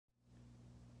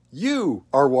You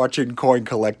are watching Coin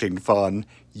Collecting Fun.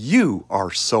 You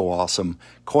are so awesome.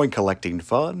 Coin Collecting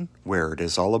Fun, where it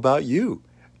is all about you.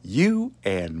 You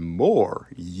and more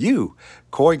you.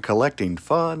 Coin Collecting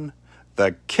Fun,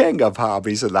 the king of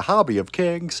hobbies and the hobby of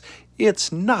kings.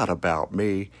 It's not about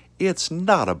me. It's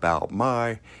not about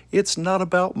it's not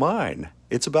about mine.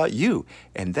 It's about you.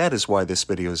 And that is why this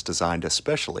video is designed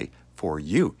especially for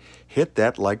you. Hit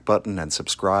that like button and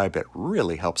subscribe. It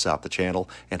really helps out the channel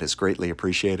and is greatly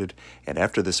appreciated. And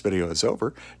after this video is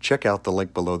over, check out the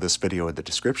link below this video in the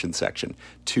description section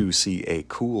to see a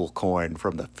cool coin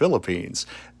from the Philippines.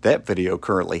 That video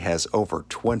currently has over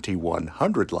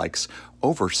 2,100 likes,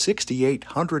 over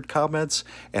 6,800 comments,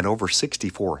 and over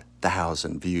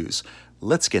 64,000 views.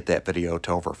 Let's get that video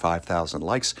to over 5,000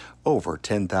 likes, over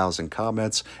 10,000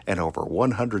 comments, and over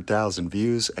 100,000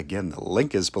 views. Again, the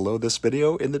link is below this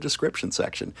video in the description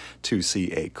section to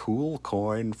see a cool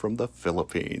coin from the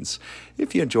Philippines.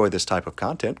 If you enjoy this type of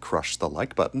content, crush the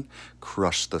like button,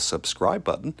 crush the subscribe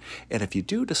button, and if you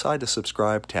do decide to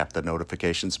subscribe, tap the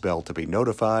notifications bell to be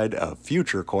notified of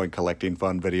future coin collecting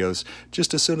fun videos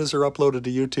just as soon as they're uploaded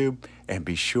to YouTube, and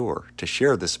be sure to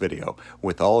share this video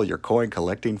with all your coin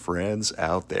collecting friends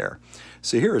out there.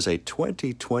 So here is a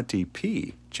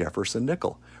 2020p Jefferson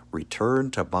nickel,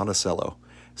 returned to Monticello.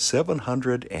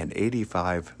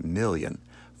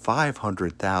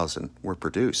 785,500,000 were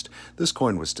produced. This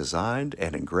coin was designed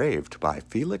and engraved by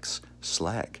Felix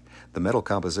Slag. The metal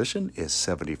composition is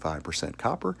 75%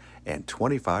 copper and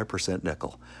 25%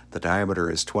 nickel. The diameter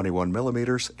is 21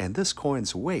 millimeters, and this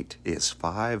coin's weight is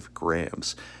 5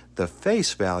 grams. The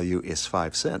face value is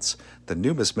 5 cents. The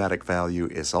numismatic value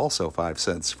is also 5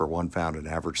 cents for 1 pound in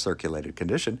average circulated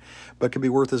condition, but can be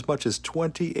worth as much as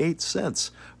 28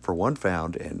 cents for 1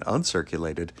 pound in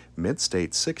uncirculated mint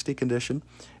state 60 condition,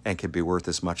 and can be worth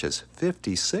as much as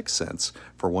 56 cents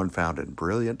for 1 pound in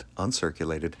brilliant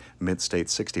uncirculated mint state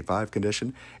 65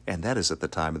 condition, and that is at the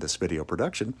time of this video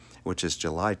production, which is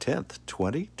July 10th,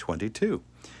 2022.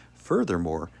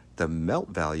 Furthermore, the melt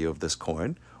value of this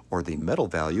coin, or the metal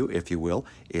value, if you will,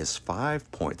 is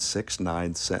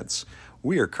 5.69 cents.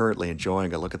 We are currently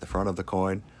enjoying a look at the front of the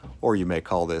coin, or you may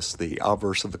call this the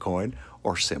obverse of the coin,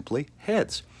 or simply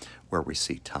heads, where we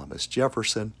see Thomas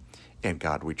Jefferson, "In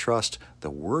God We Trust," the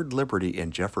word liberty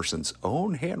in Jefferson's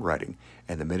own handwriting,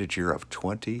 and the minute year of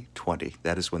 2020.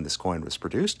 That is when this coin was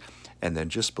produced. And then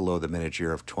just below the minute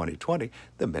year of 2020,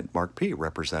 the mint mark P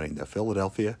representing the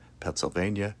Philadelphia,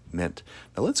 Pennsylvania Mint.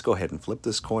 Now let's go ahead and flip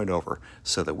this coin over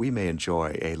so that we may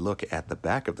enjoy a look at the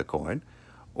back of the coin,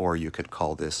 or you could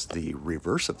call this the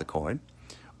reverse of the coin,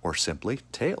 or simply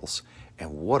tails.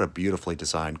 And what a beautifully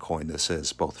designed coin this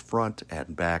is, both front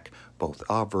and back, both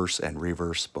obverse and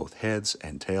reverse, both heads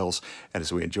and tails. And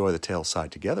as we enjoy the tail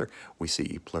side together, we see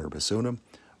E pluribus unum,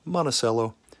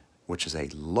 Monticello, which is a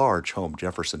large home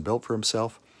Jefferson built for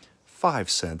himself, 5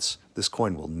 cents. This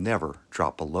coin will never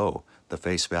drop below the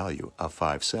face value of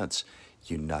 5 cents.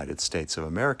 United States of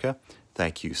America.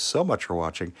 Thank you so much for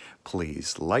watching.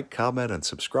 Please like, comment, and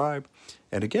subscribe.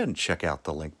 And again, check out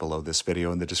the link below this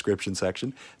video in the description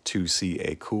section to see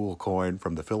a cool coin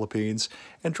from the Philippines,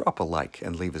 and drop a like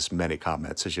and leave as many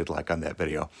comments as you'd like on that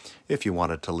video. If you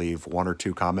wanted to leave 1 or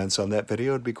 2 comments on that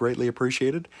video, it'd be greatly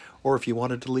appreciated. Or if you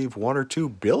wanted to leave 1 or 2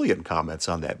 billion comments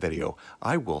on that video,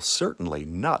 I will certainly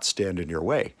not stand in your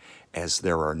way, as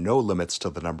there are no limits to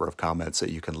the number of comments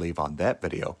that you can leave on that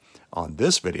video, on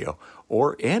this video,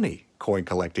 or any coin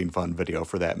collecting fun video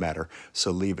for that matter.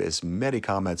 So leave as many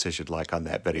comments as you'd like on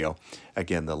that video.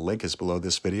 Again, the link is below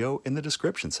this video in the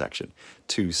description section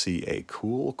to see a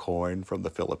cool coin from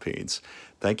the Philippines.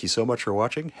 Thank you so much for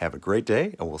watching. Have a great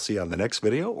day, and we'll see you on the next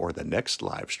video or the next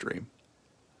live stream.